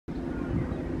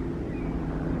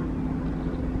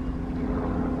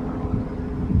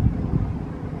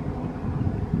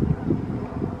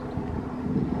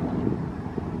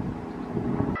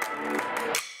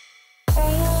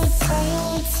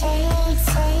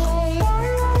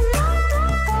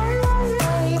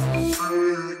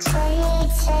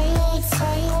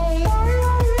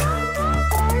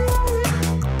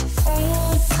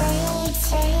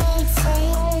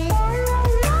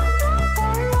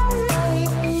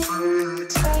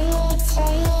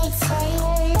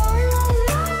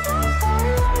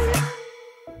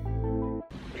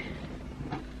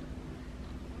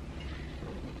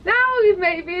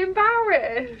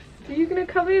embarrassed. Are you gonna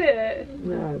come in it?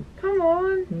 No. Come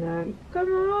on. No. Come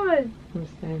on. I'm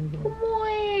staying here. Come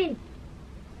on.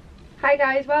 Hi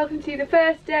guys, welcome to the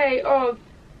first day of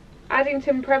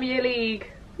Addington Premier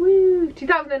League. Woo!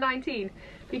 2019.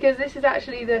 Because this is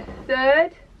actually the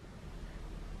third.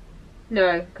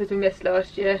 No, because we missed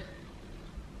last year.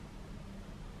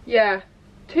 Yeah.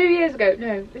 2 years ago.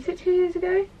 No, is it 2 years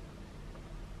ago?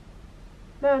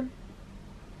 Mum.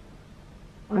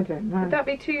 I don't know. Would that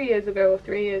be 2 years ago or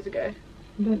 3 years ago?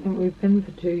 I don't think we've been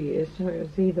for 2 years, so it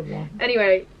was either one.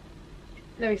 Anyway,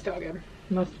 let me start again.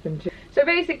 Must have been 2. So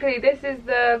basically, this is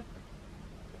the...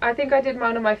 I think I did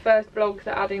one of my first vlogs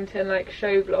at Addington, like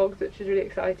show vlogs, which is really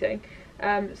exciting.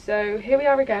 So here we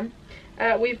are again.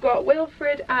 We've got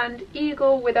Wilfred and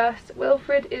Eagle with us.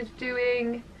 Wilfred is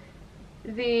doing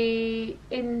the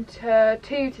Inter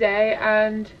 2 today,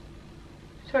 and...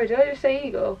 Sorry, did I just say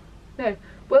Eagle? No.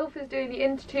 Wilf is doing the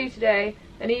Inter 2 today,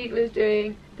 and Eagle is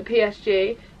doing the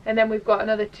PSG, and then we've got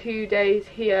another 2 days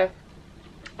here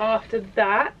after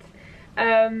that.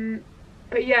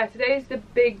 But yeah, today's the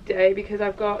big day because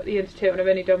I've got the Inter 2 and I've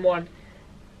only done one.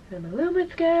 I'm a little bit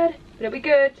scared, but it'll be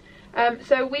good.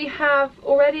 So we have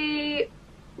already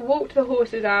walked the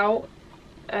horses out,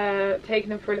 taken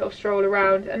them for a little stroll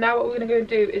around, and now what we're going to go and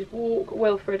do is walk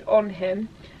Wilfred on him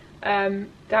down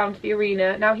to the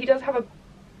arena. Now he does have a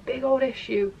big old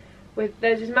issue with,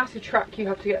 there's this massive track you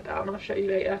have to get down, I'll show you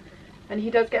later, and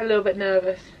he does get a little bit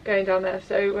nervous going down there,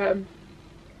 so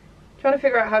trying to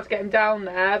figure out how to get him down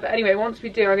there. But anyway, once we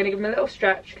do, I'm going to give him a little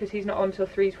stretch because he's not on till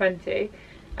 3:20,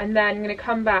 and then I'm going to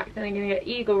come back, then I'm going to get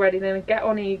Eagle ready, then I'm going to get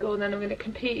on Eagle, then I'm going to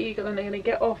compete Eagle, and then I'm going to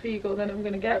get off Eagle, then I'm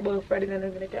going to get Wilf ready, then I'm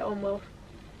going to get on Wilf,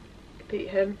 compete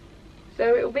him.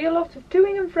 So it will be a lot of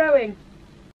toing and froing.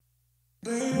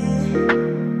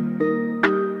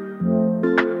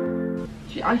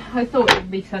 I thought it would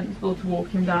be sensible to walk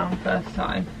him down first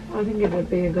time. I think it would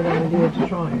be a good idea to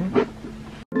try it.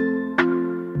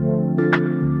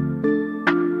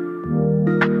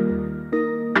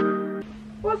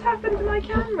 What's happened to my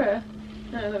camera?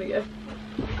 Oh, there we go.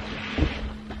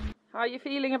 How are you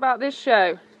feeling about this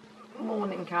show?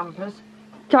 Morning, campers.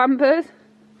 Campers?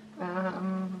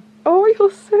 Oh,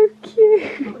 you're so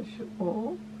cute. Not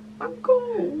sure. I'm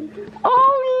cold.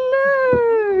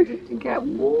 Oh, look! To get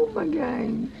warm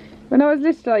again. When I was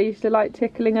little, I used to like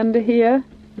tickling under here.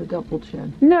 The double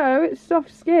chin. No, it's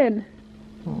soft skin.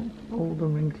 Oh, old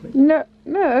and wrinkly.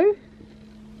 No,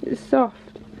 it's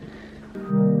soft.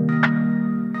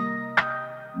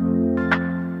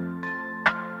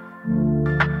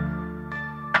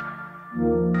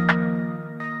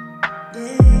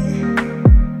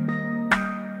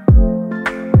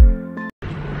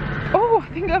 Oh,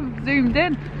 I think I've zoomed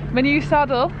in. My new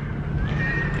saddle.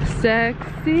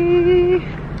 Sexy.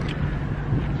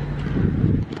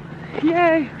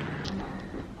 Yay.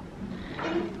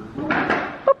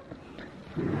 Up.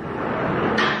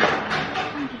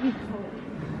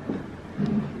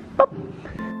 Up.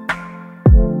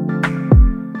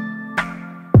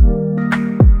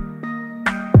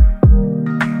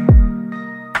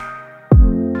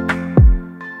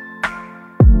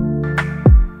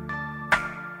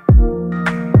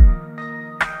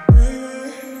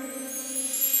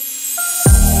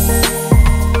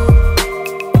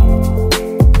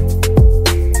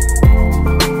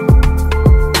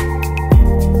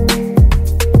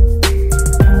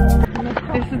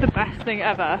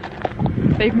 Ever.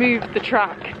 They've moved the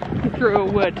track through a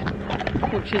wood,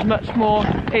 which is much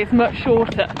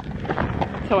shorter,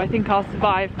 so I think I'll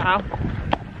survive now.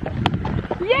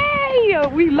 Yay!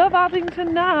 We love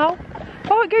Addington now.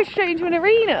 Oh, it goes straight into an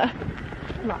arena.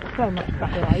 That's so much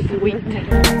better idea. Sweet.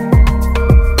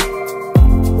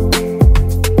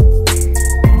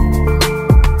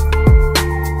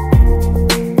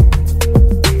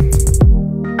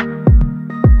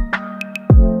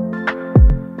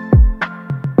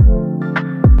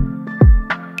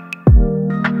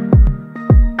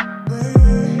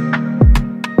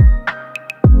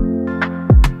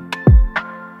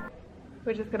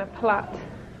 We're just going to plait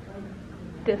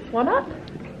this one up.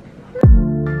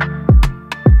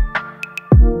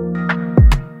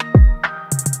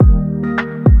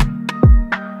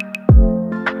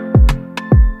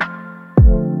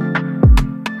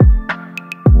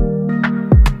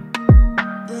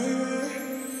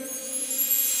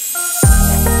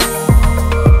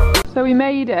 So we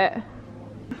made it.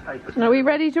 Are we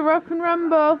ready to rock and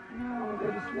rumble?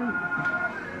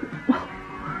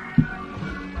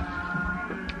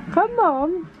 Come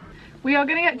on. We are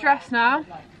going to get dressed now,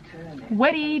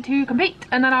 ready to compete,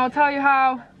 and then I'll tell you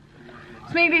how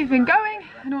smoothly it's been going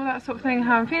and all that sort of thing,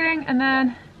 how I'm feeling, and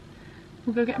then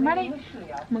We'll go get them ready.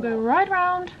 We'll go right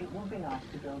round.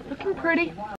 Looking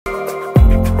pretty.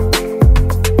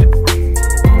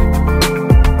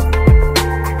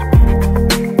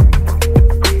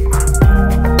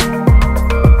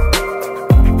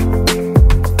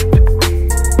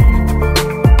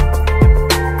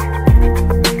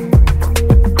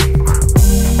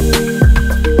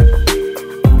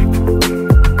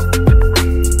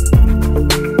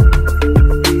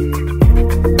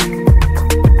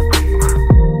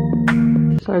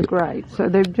 So great. So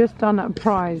they've just done a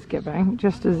prize giving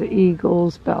just as the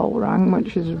Eagles bell rang,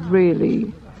 which is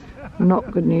really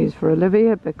not good news for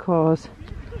Olivia because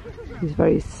he's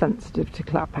very sensitive to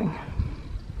clapping.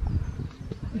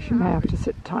 She may have to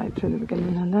sit tight through the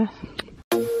beginning of this.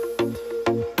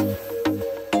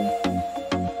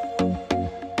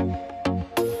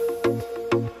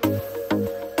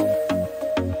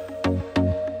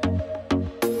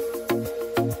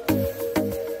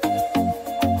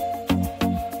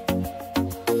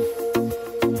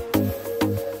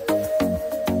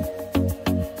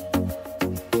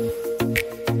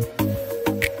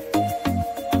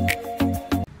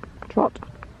 Trot.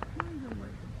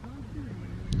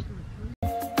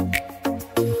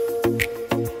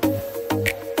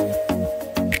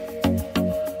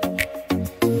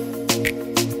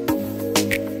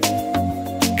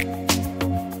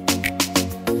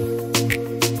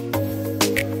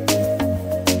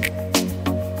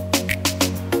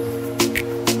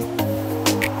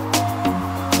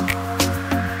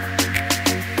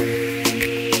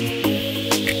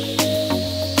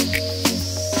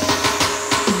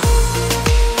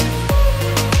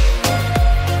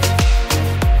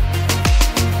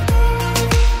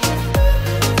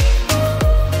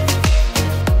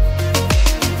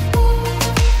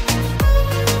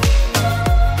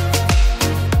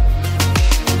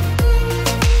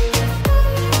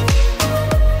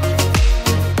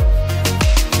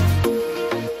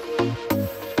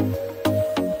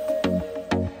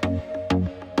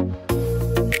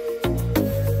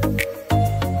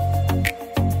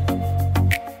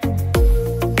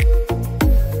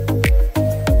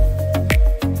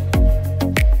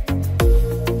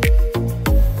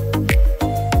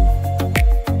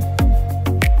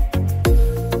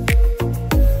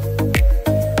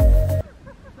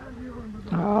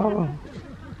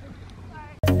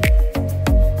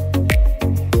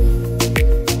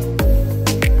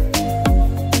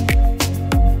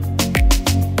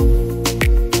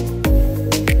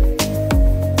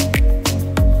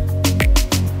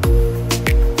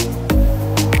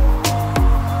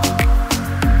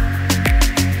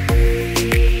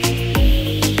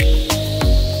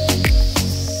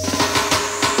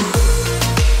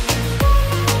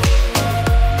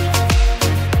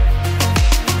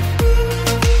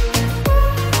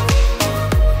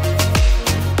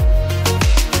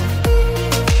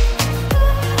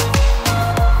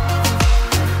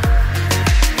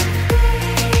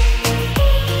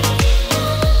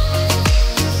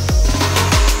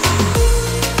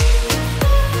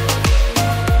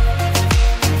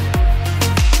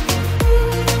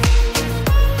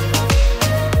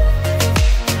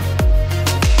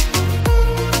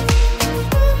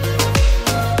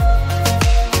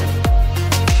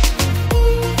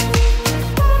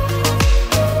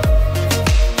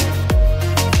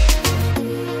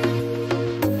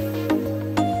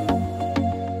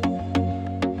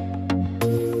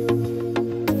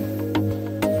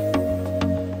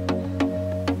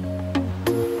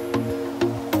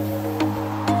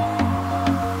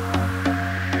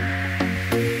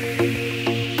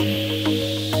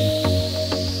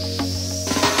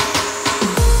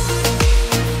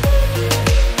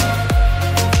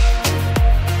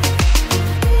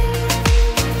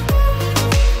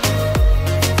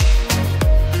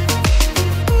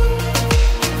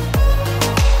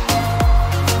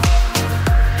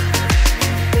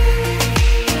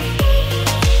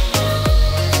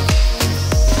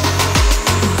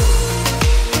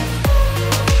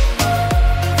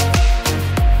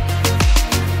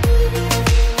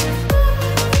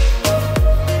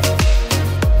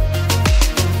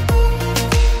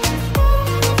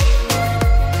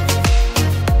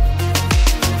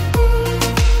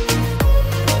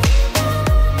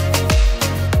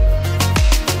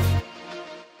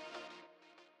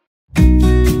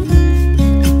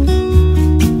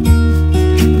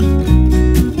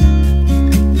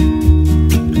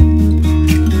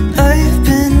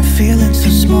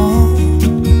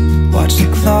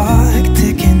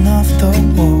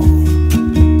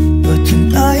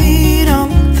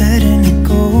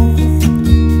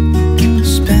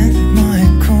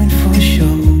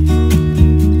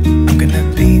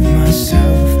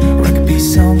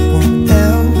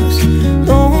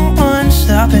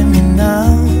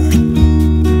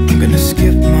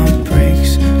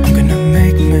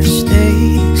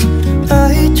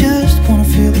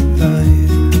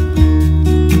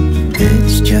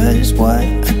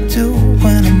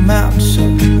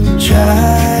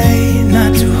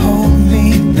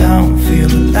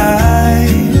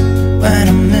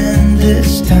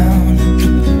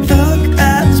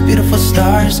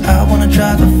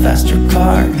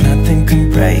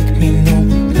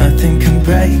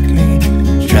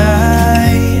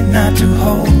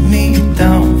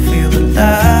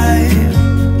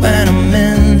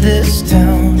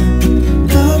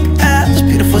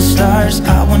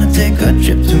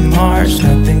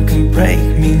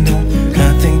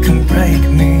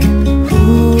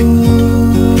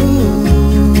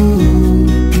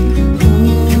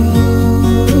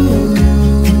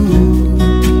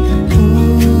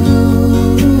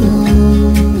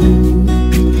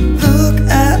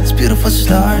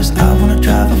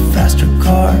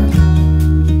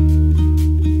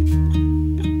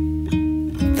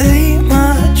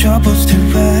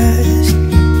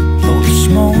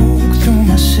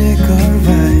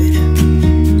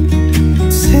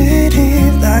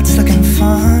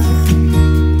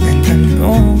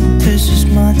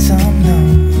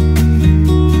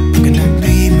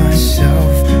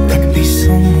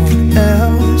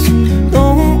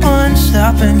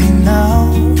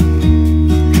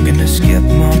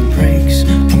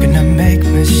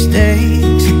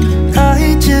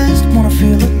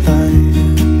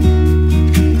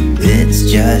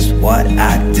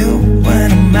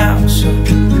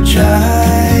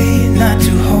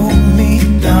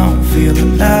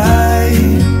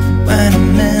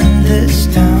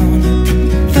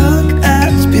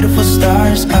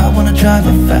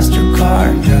 a faster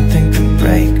car. Nothing can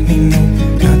break me, no,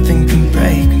 nothing can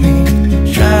break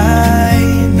me. Try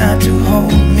not to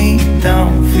hold me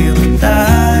down. Feel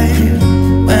alive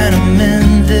when I'm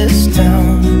in this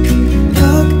town.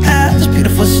 Look at those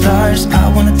beautiful stars.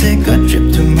 I wanna take a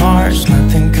trip to Mars.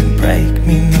 Nothing can break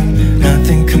me, no,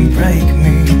 nothing can break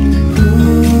me.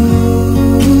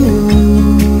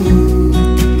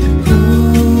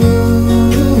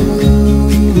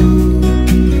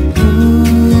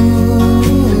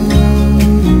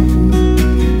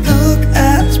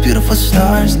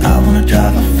 Stars, I wanna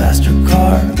drive a faster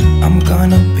car. I'm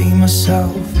gonna be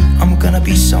myself, I'm gonna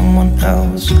be someone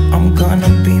else. I'm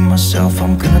gonna be myself,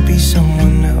 I'm gonna be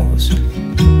someone else.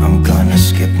 I'm gonna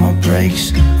skip my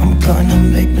breaks, I'm gonna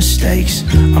make mistakes.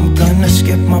 I'm gonna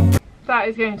skip my breaks. That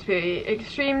is going to be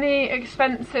extremely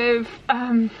expensive.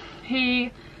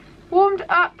 He warmed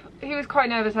up, he was quite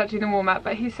nervous actually in the warm-up,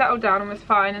 but he settled down and was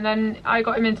fine, and then I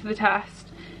got him into the test.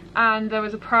 And there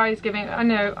was a prize giving. I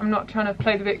know I'm not trying to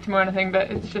play the victim or anything,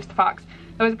 but it's just the facts.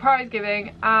 There was a prize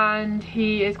giving, and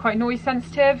he is quite noise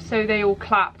sensitive, so they all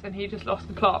clapped and he just lost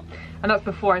the plot. And that's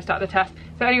before I started the test.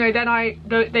 So anyway, then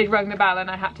they'd rung the bell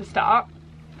and I had to start.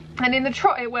 And in the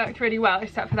trot it worked really well,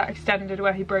 except for that extended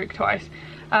where he broke twice.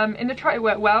 In the trot it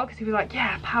worked well because he was like,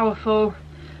 yeah, powerful.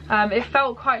 It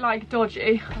felt quite like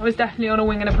dodgy. I was definitely on a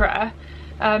wing and a prayer.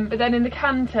 But then in the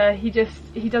canter, he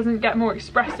doesn't get more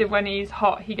expressive when he's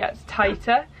hot, he gets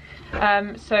tighter.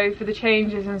 So for the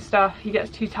changes and stuff, he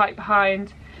gets too tight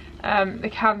behind. The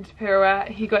canter pirouette,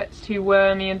 he gets too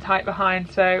wormy and tight behind,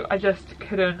 so I just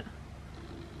couldn't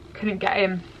get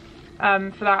him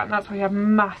for that, and that's why we have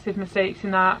massive mistakes in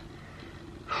that.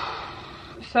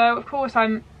 So of course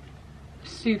I'm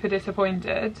super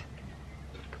disappointed,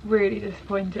 really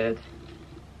disappointed.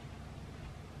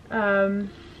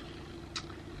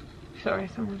 Sorry,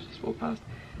 someone's just walked past.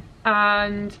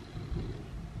 And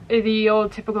the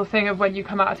old typical thing of when you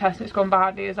come out of test and it's gone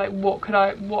badly is like, what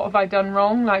have I done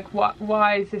wrong? Like,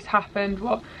 why has this happened?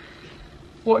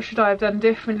 What should I have done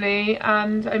differently?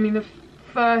 And I mean, the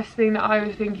first thing that I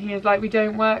was thinking is like, we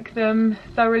don't work them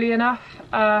thoroughly enough.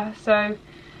 So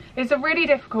it's a really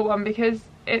difficult one because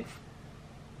it's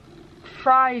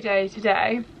Friday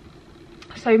today.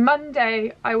 So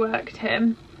Monday I worked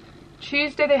him.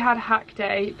 Tuesday they had hack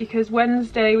day because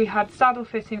Wednesday we had saddle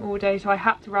fitting all day, so I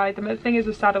had to ride them. But the thing is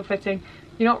with saddle fitting,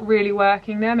 you're not really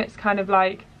working them, it's kind of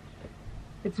like,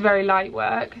 it's very light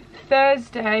work.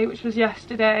 Thursday, which was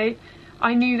yesterday,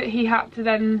 I knew that he had to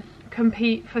then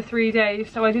compete for 3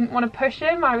 days, so I didn't want to push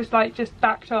him. I was like just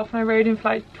backed off and I rode him for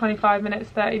like 25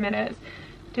 minutes, 30 minutes,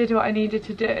 did what I needed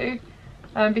to do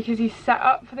because he's set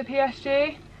up for the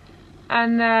PSG.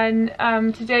 And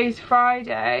then today's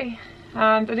Friday,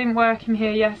 and I didn't work him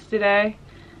here yesterday,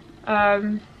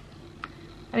 and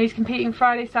he's competing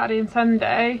Friday, Saturday and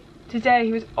Sunday. Today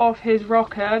he was off his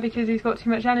rocker because he's got too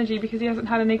much energy because he hasn't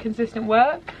had any consistent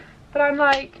work. But I'm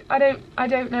like, I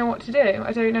don't know what to do.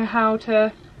 I don't know how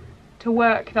to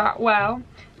work that well.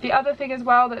 The other thing as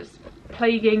well that's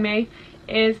plaguing me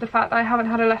is the fact that I haven't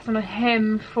had a lesson on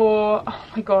him for, oh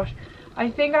my gosh, I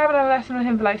think I haven't had a lesson on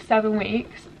him for like 7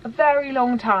 weeks, a very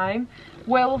long time.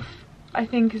 Wilf, I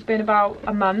think, has been about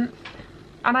a month,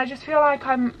 and I just feel like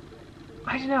I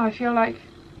don't know, I feel like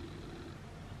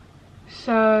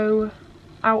so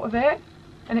out of it,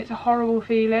 and it's a horrible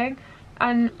feeling.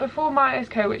 And before Myers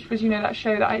Co, which was, you know, that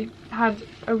show that I had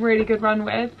a really good run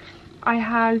with, I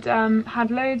had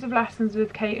had loads of lessons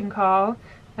with Kate and Carl,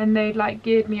 and they'd like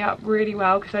geared me up really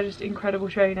well because they're just incredible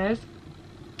trainers.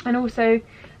 And also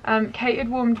Kate had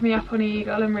warmed me up on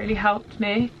Eagle and really helped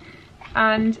me.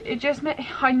 And it just,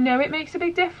 I know it makes a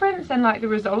big difference, and like the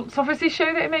results obviously show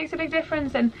that it makes a big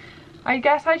difference, and I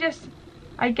guess I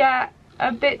get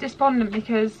a bit despondent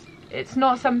because it's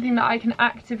not something that I can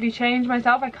actively change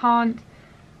myself. I can't,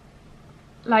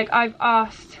 like, I've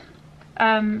asked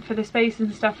for the space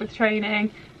and stuff with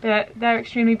training, but they're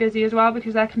extremely busy as well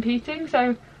because they're competing,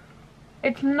 so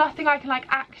it's nothing I can like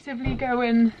actively go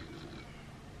and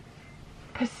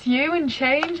pursue and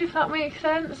change, if that makes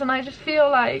sense. And I just feel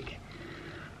like,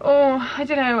 oh, I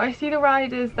don't know, I see the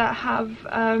riders that have,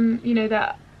 you know,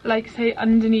 that like say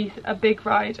underneath a big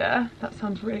rider, that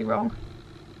sounds really wrong,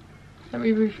 let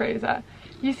me rephrase that.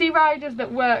 You see riders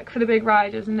that work for the big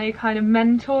riders and they kind of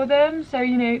mentor them, so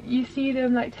you know, you see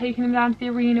them like taking them down to the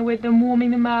arena with them,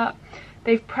 warming them up,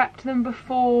 they've prepped them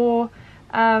before,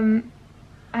 and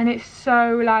it's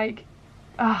so like,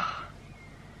 ah.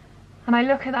 And I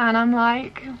look at that and I'm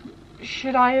like,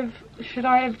 should I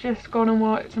have just gone and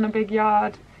worked on a big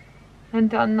yard and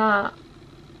done that?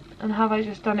 And have I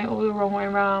just done it all the wrong way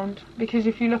around? Because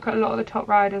if you look at a lot of the top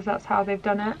riders, that's how they've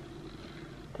done it.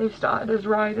 They've started as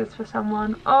riders for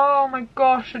someone. Oh my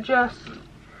gosh, I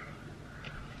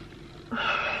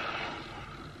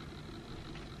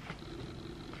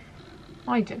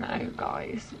don't know,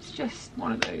 guys. It's just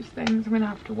one of those things I'm gonna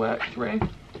have to work through.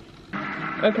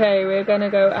 Okay, we're gonna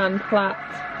go and plait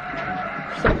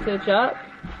sausage up.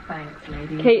 Thanks,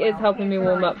 lady. Kate is helping me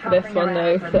warm up for this one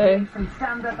though, so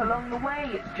stand up along the way.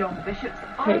 It's John Bishop's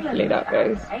hopefully that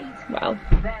goes well.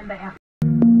 Then they have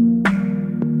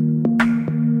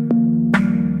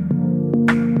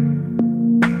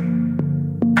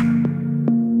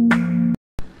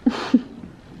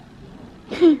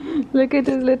Look at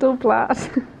his little plait.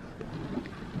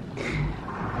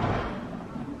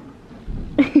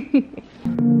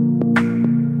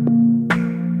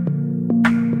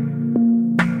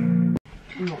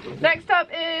 Next up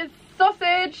is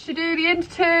sausage to do the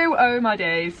into. Oh my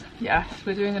days. Yes,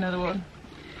 we're doing another one.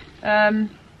 I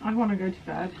want to go to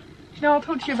bed. You know, I'll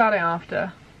talk to you about it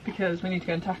after because we need to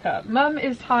go and tack up. Mum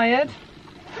is tired.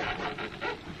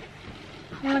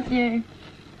 Aren't you?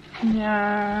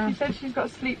 Yeah. She said she's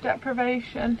got sleep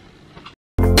deprivation.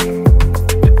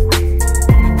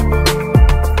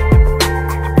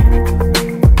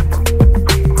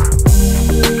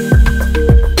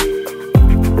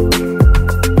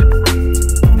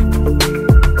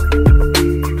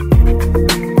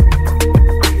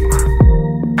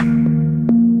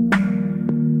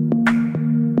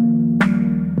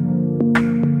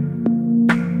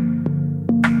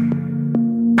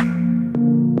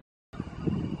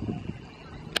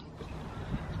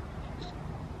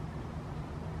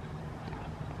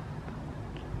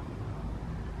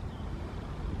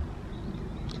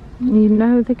 You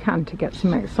know the canter gets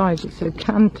him excited, so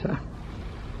canter.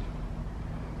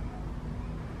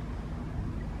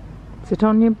 Sit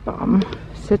on your bum,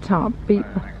 sit up, beat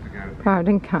proud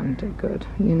and canter, good.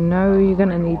 You know you're going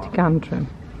to need to canter him.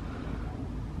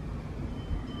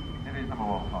 It is number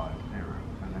 150,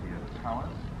 Olivia Towers.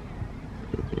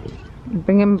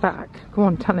 Bring him back, go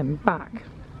on, tell him back.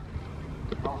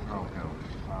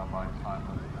 By time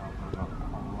of the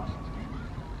whole license scheme.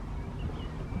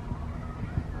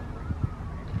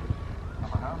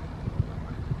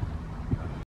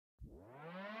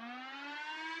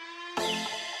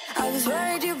 I was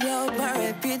worried you blow my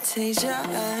reputation,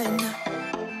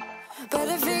 but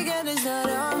I figured it's not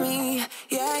on me.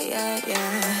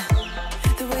 Yeah.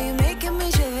 The way you're making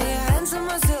me shiver, your hands on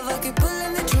myself, I keep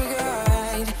pulling the trigger,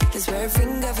 alright. This very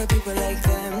finger for people like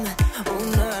them. Oh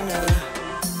no.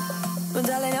 Well,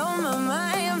 darling, on my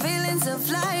mind, I'm feeling so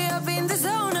fly up in the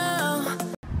zone now.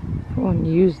 Go on,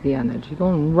 use the energy, go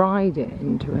on, ride it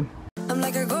into him. I'm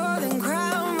like a golden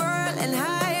crown, whirling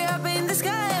high up in the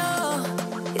sky. Oh,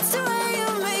 it's the way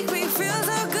you make me feel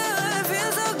so good,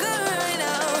 right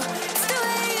now. It's the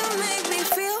way you make me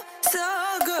feel so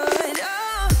good.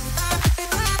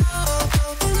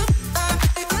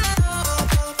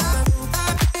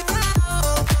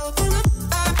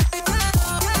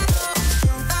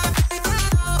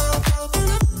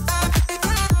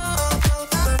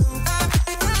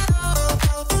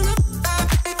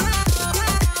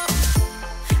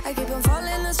 I keep on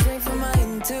falling astray from my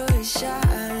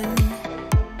intuition,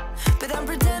 but I'm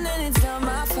pretending it's not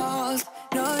my fault.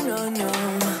 No.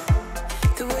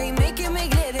 The way you make it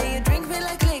glitter, you drink me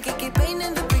like liquor, keep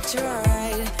painting the picture,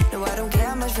 alright. No, I don't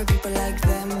care much for people like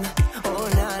them. Oh,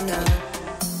 no.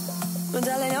 Well,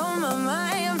 darling, on my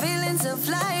mind, I'm feeling so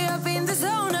fly up in the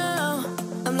zone now.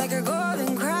 I'm like a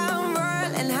golden crown,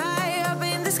 whirling high up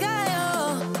in the sky.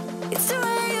 Oh, it's the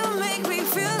way you make me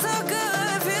feel so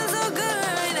good,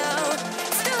 right now.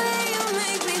 It's the way you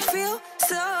make me feel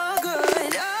so good.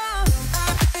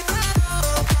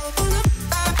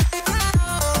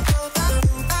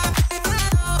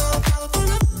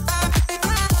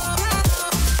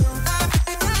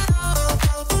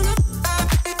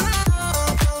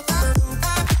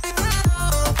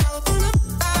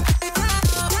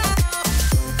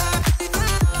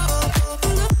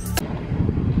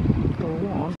 Go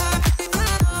on.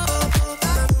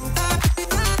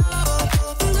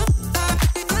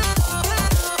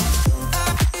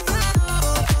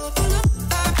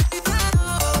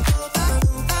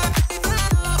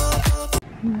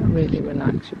 Really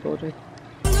relax your body.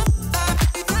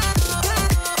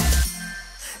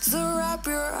 So wrap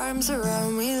your arms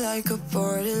around me like a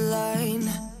borderline.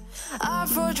 Our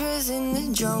fortress in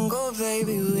the jungle,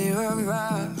 baby, we're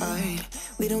alright.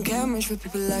 We don't care much for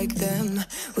people like them.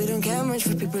 We don't care much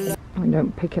for people like... I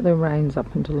don't pick at the reins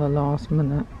up until the last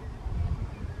minute.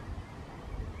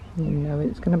 You know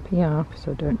it's going to be up,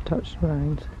 so don't touch the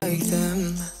reins.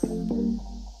 them.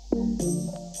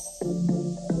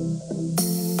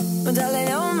 But darling,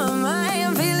 on my mind,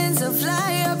 I'm feeling so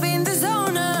fly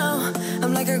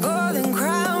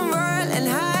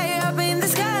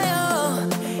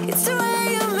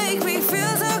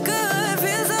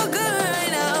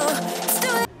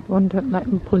Go on, don't let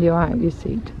him pull you out of your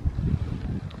seat.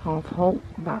 Half halt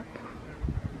back.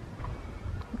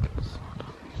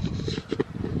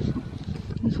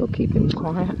 This will keep him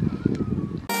quiet.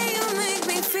 You make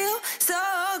me feel so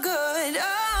good.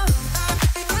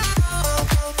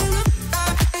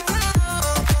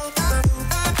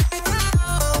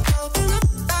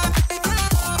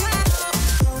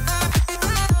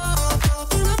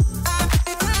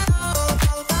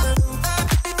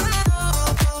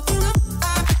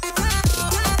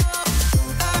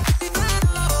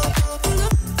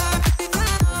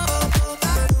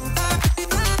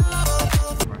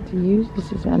 To use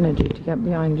this as energy to get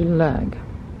behind your leg,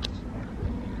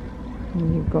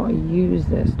 and you've got to use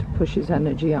this to push his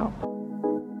energy up.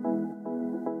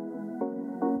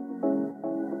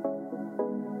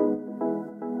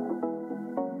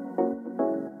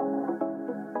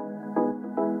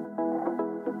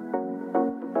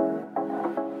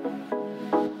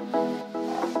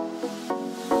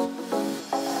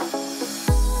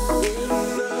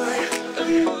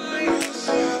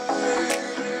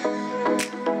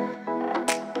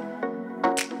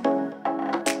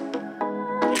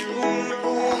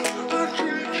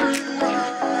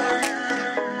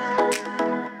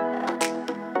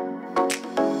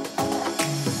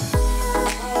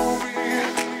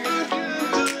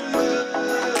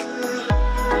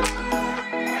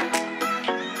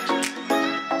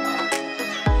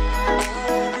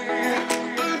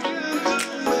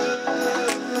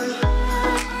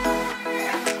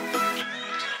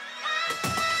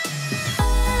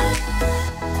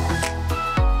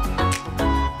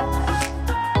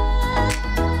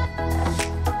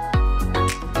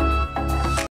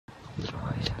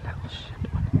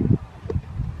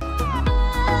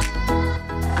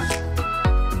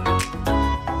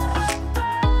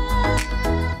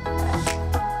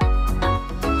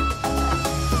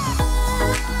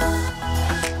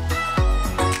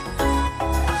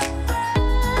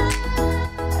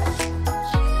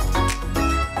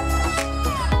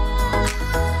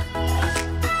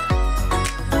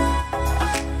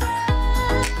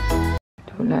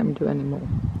 Let him do any more.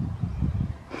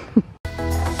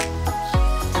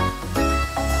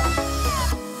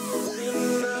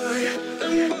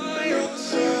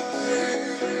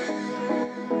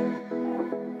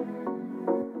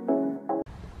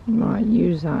 Right,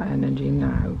 use that energy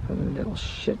now for the little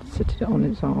shit sitting on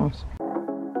its arse.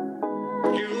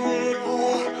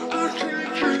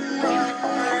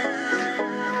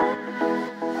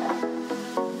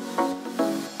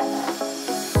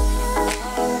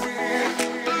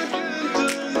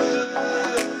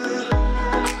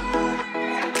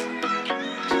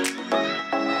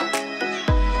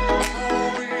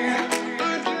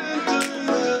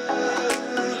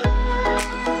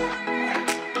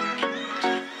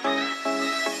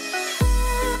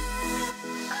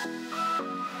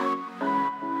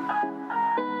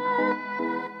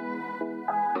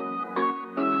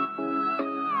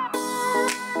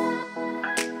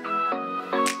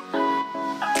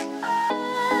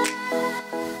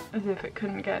 As if it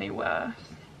couldn't get any worse.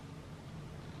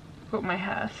 But my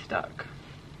hair stuck.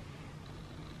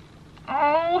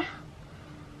 Oh!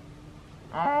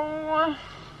 Oh!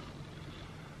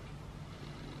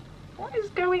 What is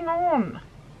going on?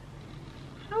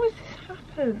 How has this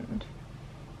happened?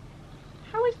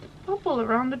 How is the bubble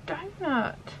around the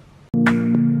donut?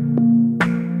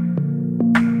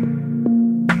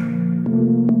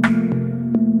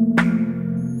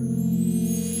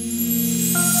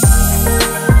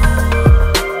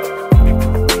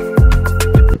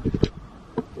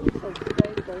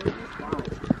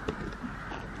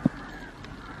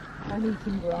 I'm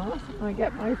eating grass and I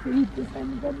get my food the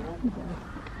same as everyone else.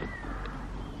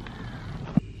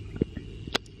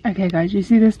 Okay guys, you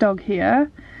see this dog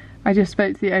here? I just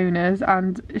spoke to the owners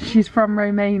and she's from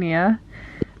Romania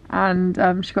and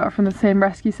she got her from the same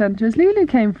rescue centre as Lulu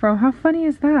came from. How funny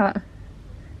is that?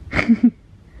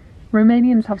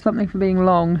 Romanians have something for being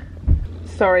long.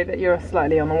 Sorry that you're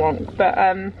slightly on the wonk, but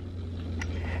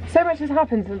so much has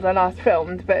happened since I last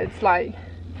filmed, but it's like,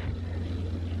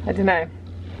 I don't know.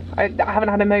 I haven't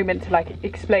had a moment to like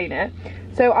explain it.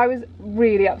 So I was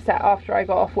really upset after I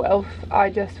got off Wilf. I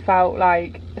just felt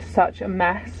like such a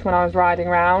mess when I was riding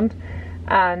around,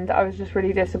 and I was just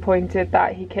really disappointed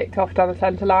that he kicked off down the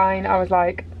centre line. I was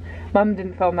like, Mum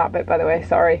didn't film that bit by the way,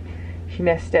 sorry, she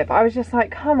missed it, but I was just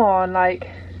like, come on, like,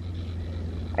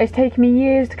 it's taken me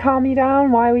years to calm you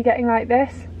down, why are we getting like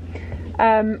this?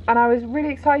 And I was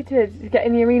really excited to get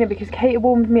in the arena because Kate had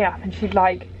warmed me up and she'd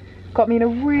like got me in a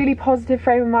really positive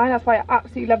frame of mind. That's why I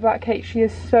absolutely love that Kate. She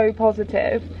is so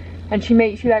positive and she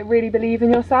makes you like really believe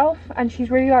in yourself, and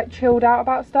she's really like chilled out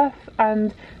about stuff,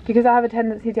 and because I have a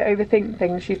tendency to overthink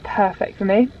things, she's perfect for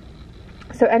me.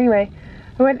 So anyway,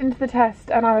 I went into the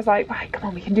test and I was like, right, come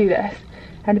on, we can do this.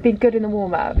 And it'd been good in the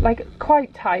warm-up, like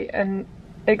quite tight and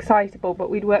excitable, but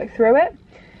we'd work through it.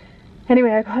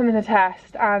 Anyway, I got him in the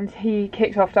test and he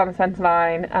kicked off down the centre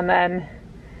line, and then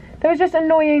there was just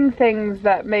annoying things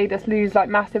that made us lose like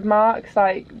massive marks.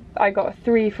 Like I got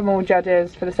 3 from all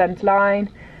judges for the centre line.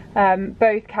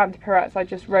 Both canter pirouettes I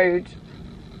just rode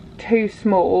too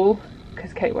small,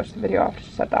 because Kate watched the video after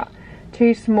she said that.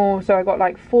 Too small, so I got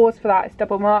like 4s for that, it's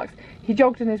double marks. He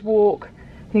jogged in his walk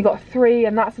and he got 3,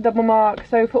 and that's a double mark.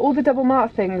 So for all the double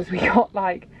mark things we got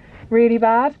like really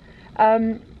bad.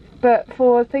 But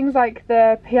for things like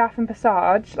the Piaffe and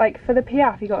Passage, like for the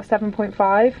Piaffe he got a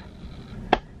 7.5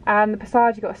 and the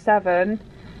Passage he got a 7.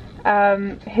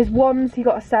 His ones he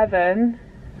got a 7,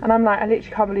 and I'm like, I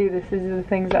literally can't believe this. These are the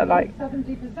things that are like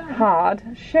 70% hard.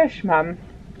 Shush, mum.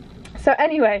 So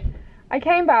anyway, I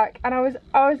came back and I was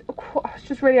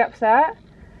just really upset.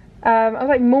 I was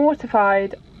like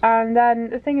mortified, and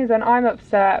then the thing is, when I'm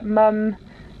upset, mum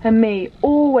and me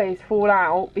always fall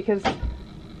out because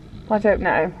I don't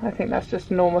know, I think that's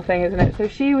just a normal thing, isn't it? So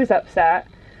she was upset,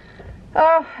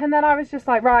 and then I was just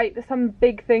like, right, some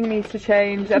big thing needs to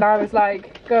change, and I was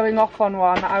like going off on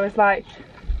one. I was like,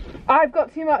 I've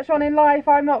got too much on in life,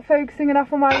 I'm not focusing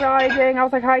enough on my riding. I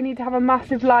was like, I need to have a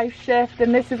massive life shift,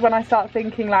 and this is when I start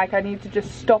thinking like I need to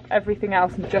just stop everything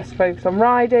else and just focus on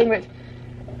riding, which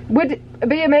would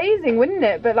be amazing, wouldn't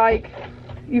it? But like,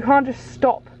 you can't just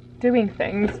stop doing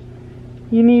things.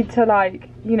 You need to, like,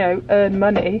 you know, earn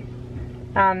money,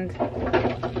 and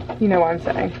you know what I'm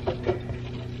saying.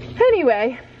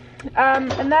 Anyway, and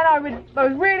then I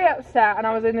was really upset, and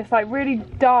I was in this like really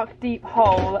dark deep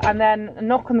hole, and then a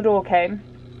knock on the door came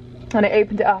and I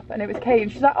opened it up and it was Kate,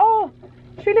 and she's like, oh,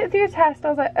 should we look through your test? I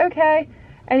was like, okay.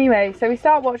 Anyway, so we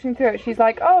start watching through it. She's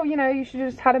like, oh, you know, you should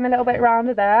just had him a little bit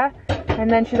rounder there. And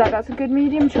then she's like, that's a good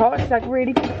medium trot. She's like,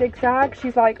 really good zigzag.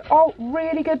 She's like, oh,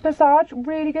 really good Passage,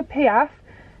 really good Piaffe.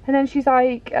 And then she's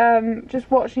like, just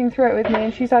watching through it with me,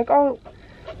 and she's like, oh,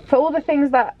 for all the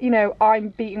things that, you know, I'm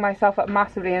beating myself up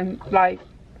massively and like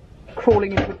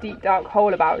crawling into a deep dark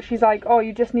hole about, she's like, oh,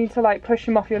 you just need to like push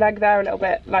him off your leg there a little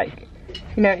bit, like,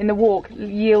 you know, in the walk,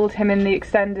 yield him in the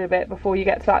extended a bit before you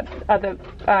get to that other,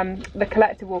 the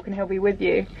collective walk, and he'll be with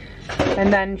you.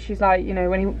 And then she's like, you know,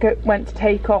 when he went to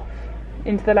take off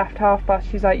into the left half bus,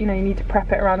 she's like, you know, you need to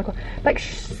prep it around the corner. Like,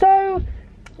 so,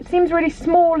 it seems really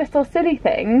small little silly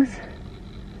things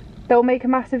that will make a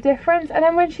massive difference. And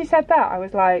then when she said that, I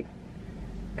was like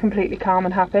completely calm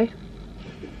and happy.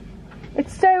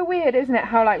 It's so weird, isn't it,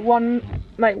 how like one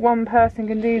person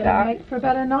can do that. Make for a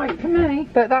better night for me.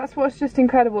 But that's what's just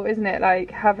incredible, isn't it?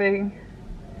 Like having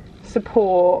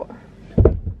support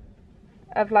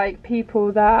of like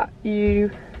people that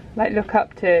you like look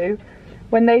up to,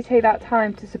 when they take that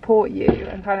time to support you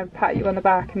and kind of pat you on the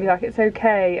back and be like, it's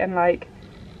okay, and like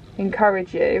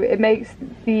encourage you, it makes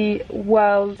the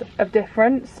world of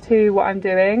difference to what I'm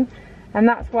doing. And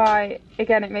that's why,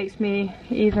 again, it makes me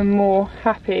even more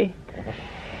happy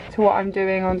to what I'm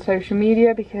doing on social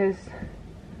media, because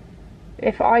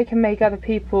if I can make other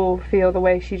people feel the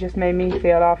way she just made me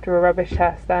feel after a rubbish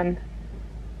test, then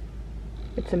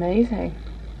it's amazing.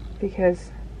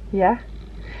 Because yeah.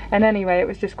 And anyway, it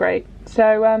was just great.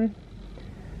 So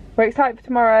we're excited for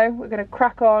tomorrow. We're gonna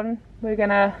crack on. We're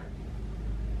gonna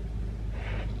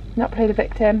not play the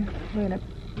victim. We're gonna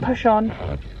push on,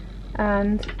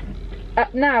 and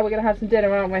now we're gonna have some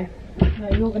dinner, aren't we? No,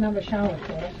 you're gonna have a shower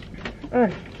first. Oh,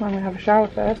 I'm gonna have a shower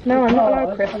first. No, I'm not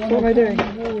allowed, Chris. What am I doing?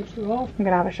 I'm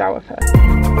gonna have a shower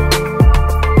first.